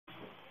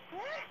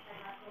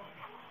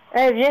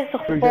Hey, viens sur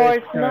Faut que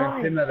j'aille faire un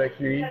Fortnite. film avec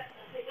lui.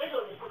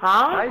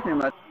 Hein? Hey, mais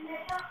Mathieu,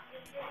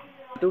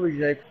 faut que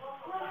j'aille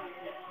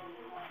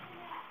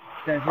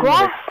faire un film Quoi?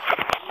 avec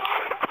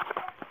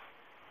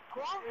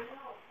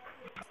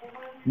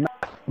Matt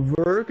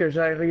veut que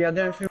j'aille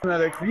regarder un film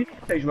avec lui.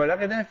 Fait que je vais aller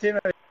regarder un film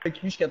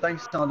avec lui jusqu'à temps qu'il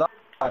s'endort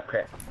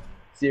après.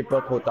 S'il est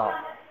pas trop tard.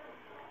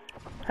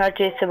 Ok,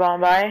 c'est bon,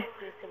 bye.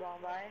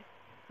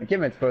 Ok,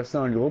 mais tu passes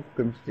ça en groupe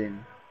comme tu t'es.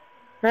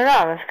 Non,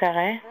 non, mais c'est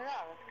correct.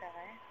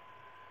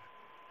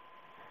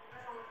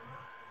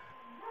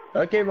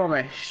 Ok, bon,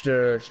 ben,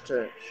 je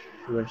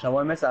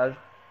t'envoie un message.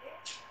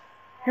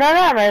 Non,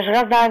 non, mais je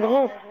reste dans le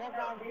groupe.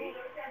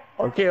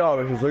 Ok, ah,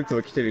 ben, je suis sûr que tu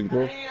vas quitter le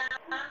groupe.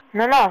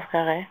 Non, non, c'est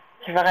correct.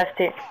 Je vais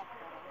rester.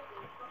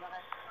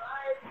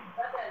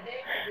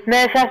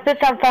 Mais ça se peut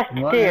que ça me fasse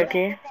Moi, quitter, là. ok?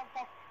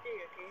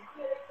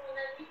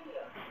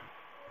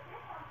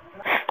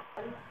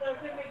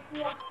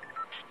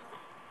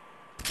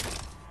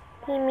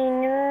 C'est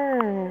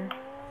mignon.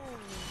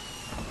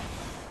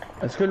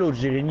 Est-ce que l'autre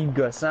Jérémy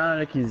gossant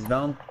là, qui se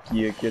vante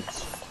qui a tué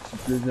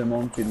plus de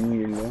monde que nous,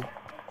 il est là?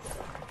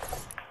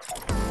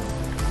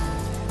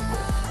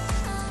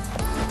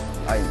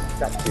 Ah, il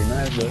tape tes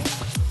nages là.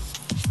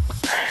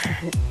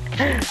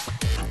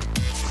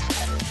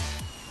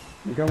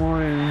 Mais comment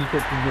il fait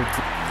plus de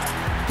trucs?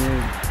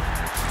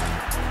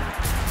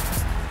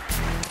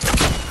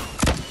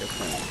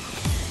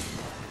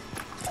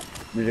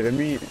 Mais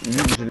Jérémy, lui,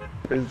 je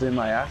l'appelle dire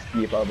Maillard, puis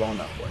il est pas bon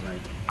dans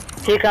Fortnite.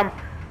 C'est comme...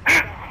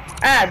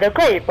 Ah, de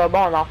quoi il est pas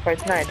bon dans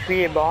Fortnite? Lui,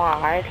 il est bon,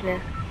 arrête, là.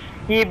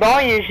 Il est bon,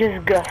 il est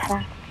juste gossant.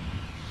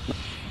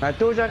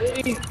 Attends,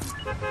 j'arrive!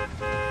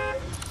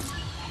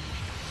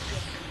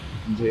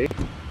 Jay.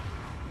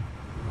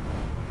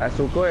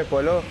 Ahsoka est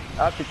pas là.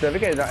 Ah, puis tu savais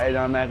qu'elle est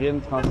dans la marine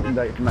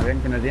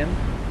marine canadienne?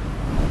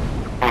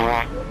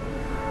 Ah!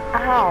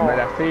 Ben,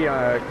 la fille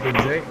qui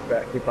disait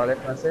qui parlait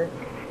français,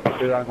 que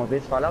j'ai rencontré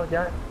sur Fallout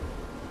hier.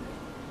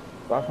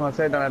 Parle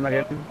français dans la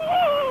marine.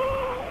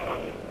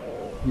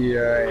 Puis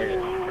elle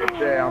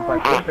était en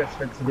patrouille parce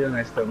qu'elle se fait tirer dans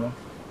l'estomac.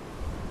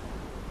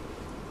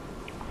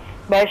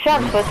 Ben, Sean,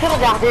 peux-tu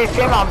regarder le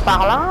film en me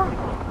parlant?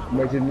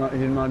 Ben, j'ai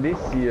demandé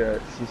si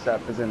ça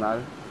faisait mal.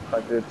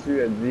 Fait que là-dessus,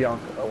 elle dit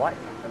encore, ouais, ça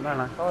fait mal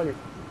encore.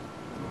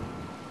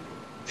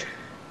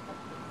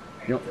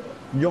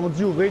 Ils ont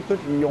dû ouvrir tout,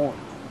 ils ont...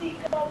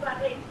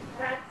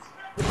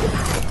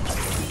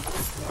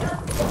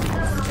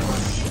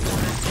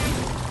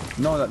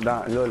 Non,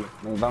 dans le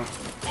ventre.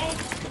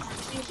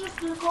 C'est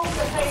juste une course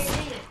de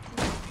payé.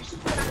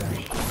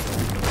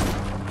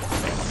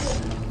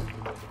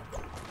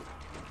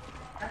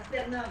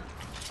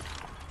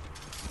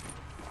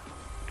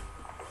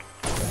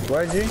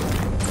 Ouais, G?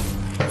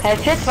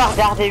 Est-ce que tu vas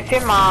regarder le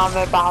film en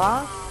me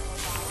parlant?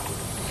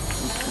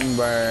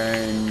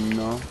 Ben,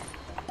 non.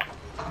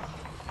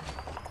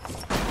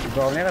 Je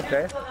vais revenir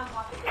après.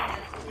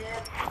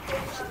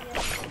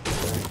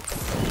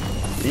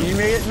 Il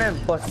mérite même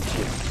pas ce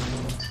shit.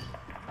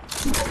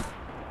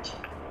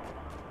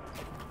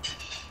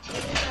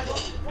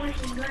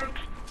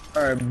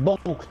 Un bon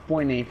coup de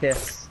poing dans les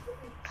fesses.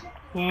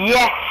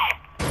 Yes!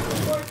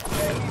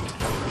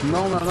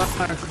 Non, maman,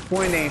 un coup de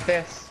poing dans les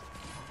fesses.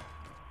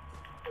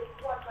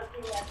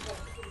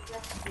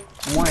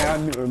 Moi,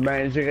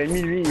 ben,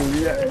 Jérémy, lui,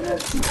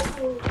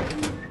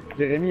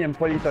 Jérémy aime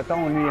pas les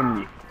totons, lui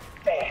aime les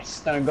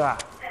fesses. C'est un gars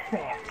à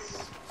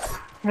fesses.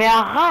 Mais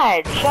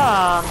arrête,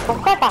 Sean!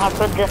 Pourquoi t'arrêtes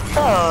pas de dire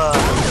ça?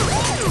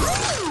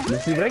 Mais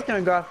c'est vrai que t'es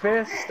un gars à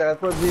fesses, t'arrêtes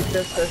pas de dire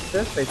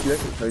fesses, fait que là,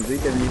 ça veut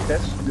dire que les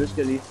fesses sont plus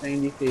que les seins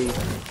des filles.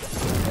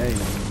 Hey.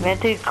 Mais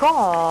t'es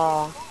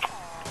con!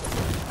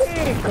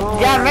 T'es con!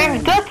 Regarde,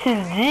 même toi tu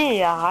le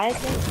dis, arrête!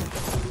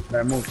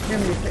 Ben, moi aussi,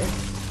 j'aime les fesses.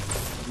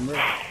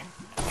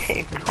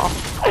 T'es con!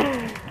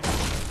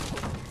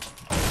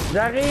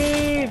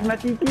 J'arrive, ma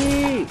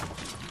titi!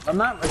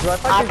 Maman, je vais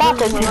faire Attends,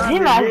 quelque chose. t'as-tu dit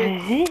ma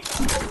zizi?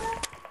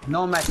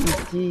 Non, ma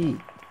titi.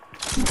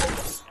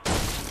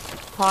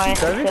 Ouais,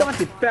 T'as vu c'est ça. comment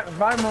t'es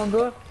pervers, mon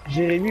gars?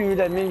 Jérémy, au lieu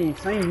d'amener les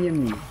seins, il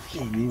aime les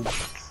pénis.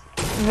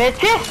 Mais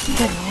qu'est-ce que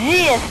tu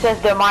dis,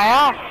 espèce de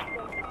meilleur?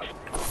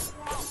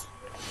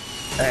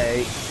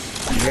 Hey,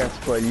 reste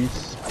poli,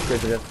 pourquoi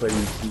je reste poli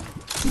ici?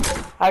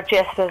 Ok,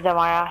 espèce de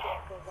meilleur.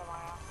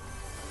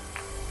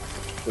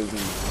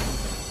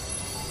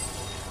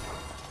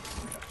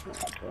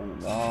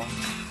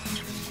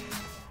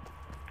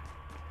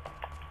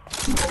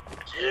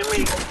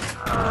 Jérémy!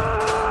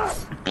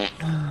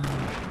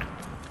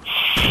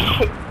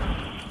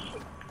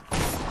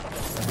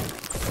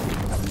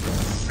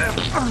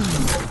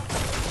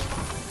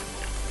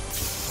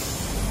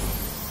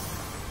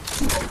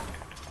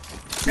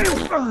 Tu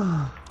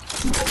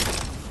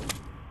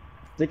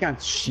sais, quand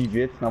tu chies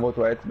vite, tu t'en vas aux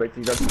toilettes, tu vas être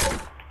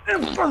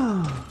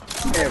comme...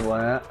 Et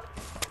voilà.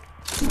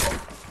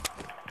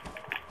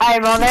 Hey,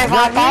 mon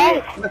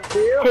inventaire,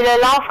 c'est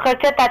le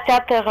lance-roquette à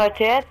 4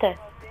 roquettes.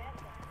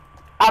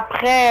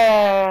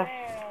 Après,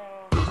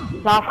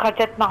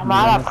 lance-roquette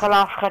normale, après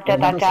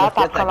lance-roquette à 4,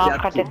 après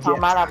lance-roquette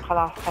normale, après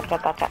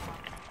lance-roquette à 4.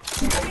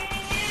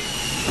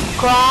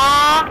 Quoi?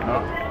 Ah.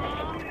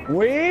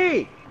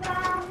 Oui!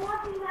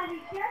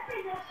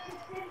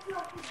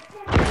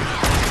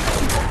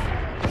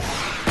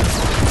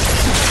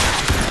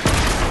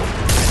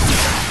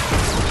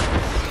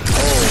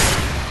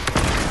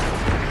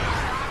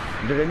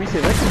 Jérémy, c'est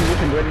vrai que tu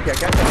c'est une vraie du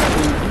caca, ça m'a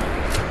fait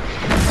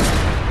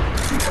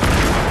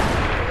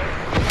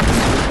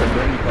le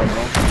gun, il est pas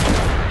bon.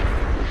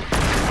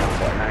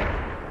 Fortnite.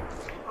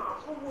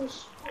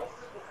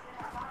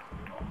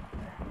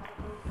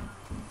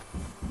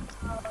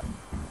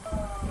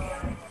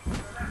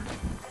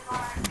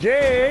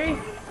 Jay!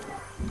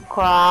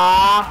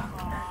 Quoi?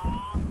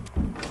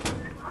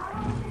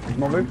 Je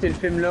m'en veux écouter le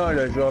film là,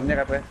 je vais revenir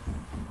après.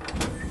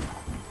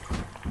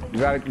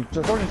 De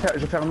toute façon, je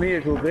vais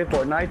fermer, je vais ouvrir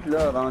Fortnite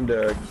là avant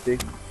de quitter.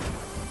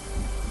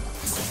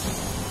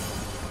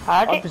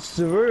 Ah, Ah, ok. puis si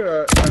tu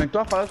veux,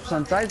 connecteur par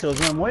 76,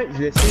 rejoins-moi,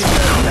 j'ai laissé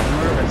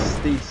l'armure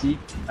assistée ici,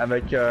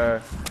 avec un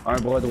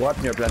bras droit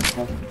et un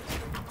plastron.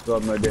 Ça va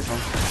me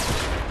défendre.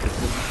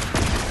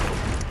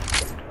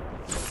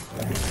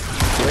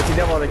 Je vais essayer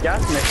d'avoir le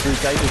casque, mais c'est le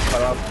cas, c'est pas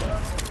grave.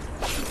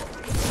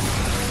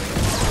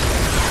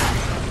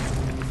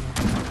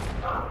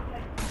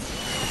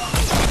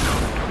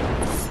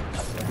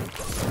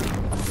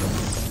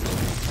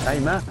 Ah,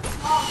 il ment.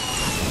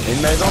 Il y a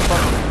une maison, pas.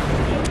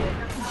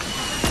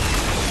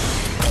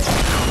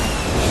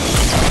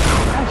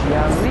 Ah, je l'ai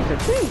amené, je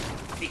sais.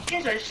 Mais que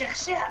je le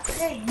cherchais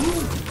après, il est où?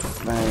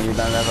 Ben, il est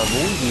dans le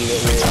lavabo, il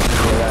est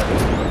là.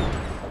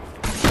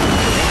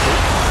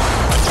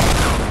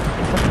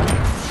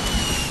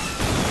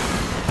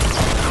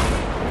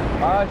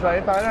 Ah, je vais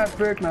aller parler un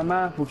peu avec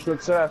maman. Faut que je sois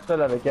seul à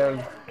seul avec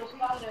elle.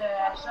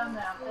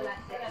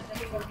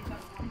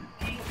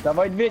 Ça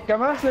va être vite.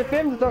 Commence le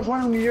film, je te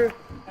rejoins au milieu.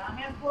 Quand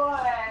même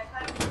pas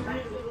 5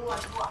 minutes de l'eau à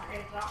toi,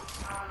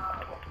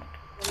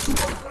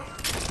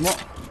 Bon.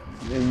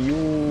 Le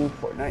You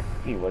Fortnite.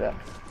 Et voilà.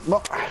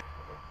 Bon.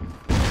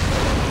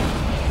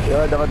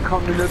 Dans votre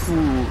 30 minutes ou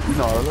 1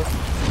 heure, là.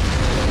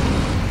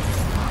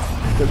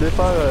 Ça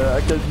dépend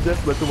à quelle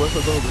vitesse ma Thomas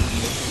s'attend.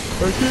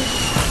 Ok.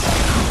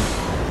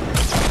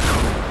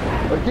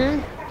 Ok.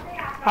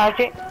 Ah,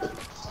 ok.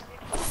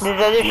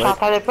 Désolé, je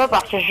t'entendais pas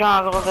parce que je joue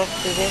en gros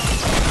FTV.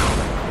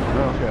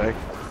 Non, c'est correct.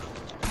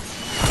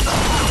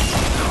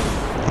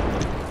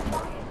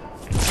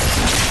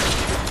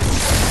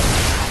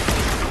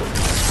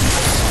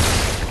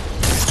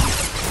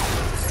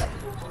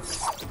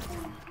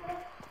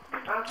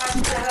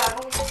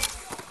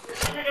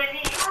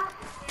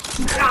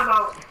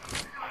 Ramasse.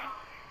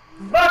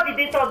 Va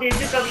vider ton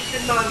début comme je t'ai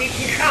demandé,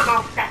 puis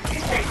ramasse ta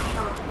putain de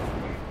chance.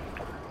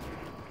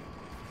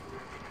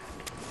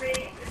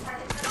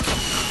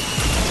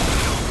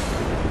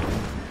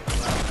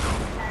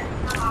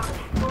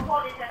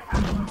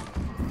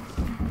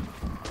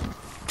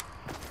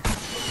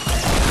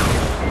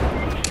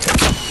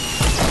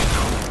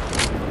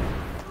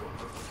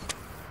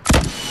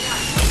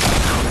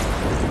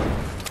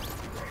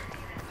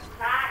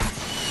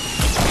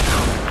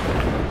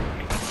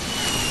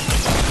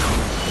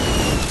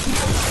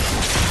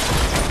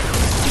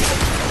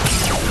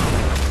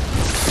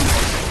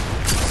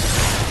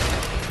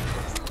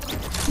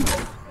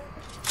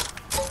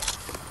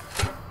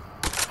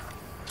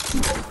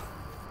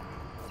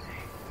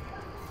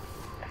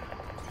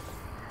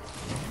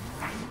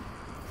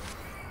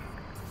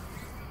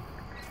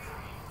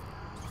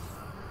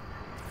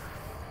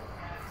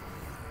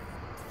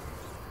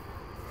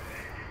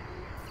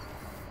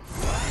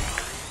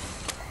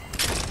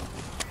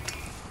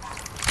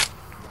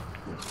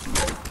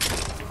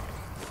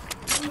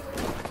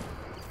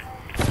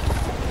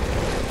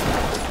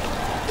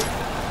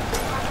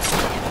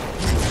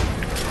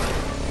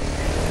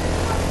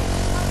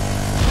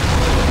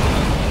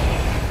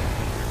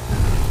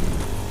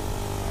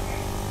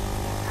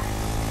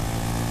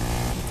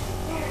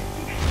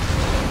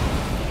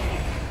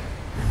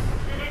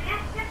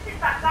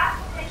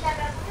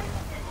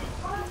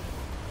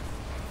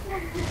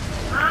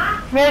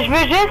 Mais je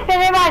veux juste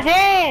finir ma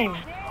game!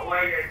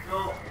 Ouais, let's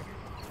go.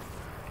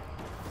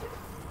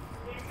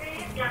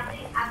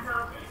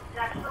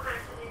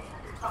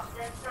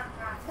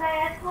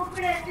 Est-ce qu'on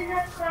peut laisser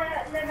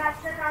le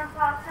match dans le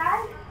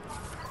passage?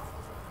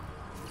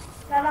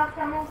 Alors que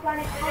ça monte pas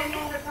les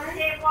prénoms de pain?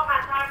 Viens voir à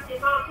terre, c'est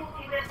manteaux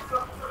qui mettent sur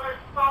un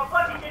support,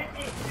 pas vider le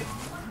dessus.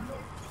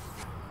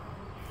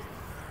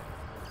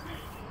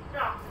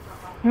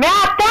 Mais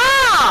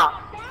attends!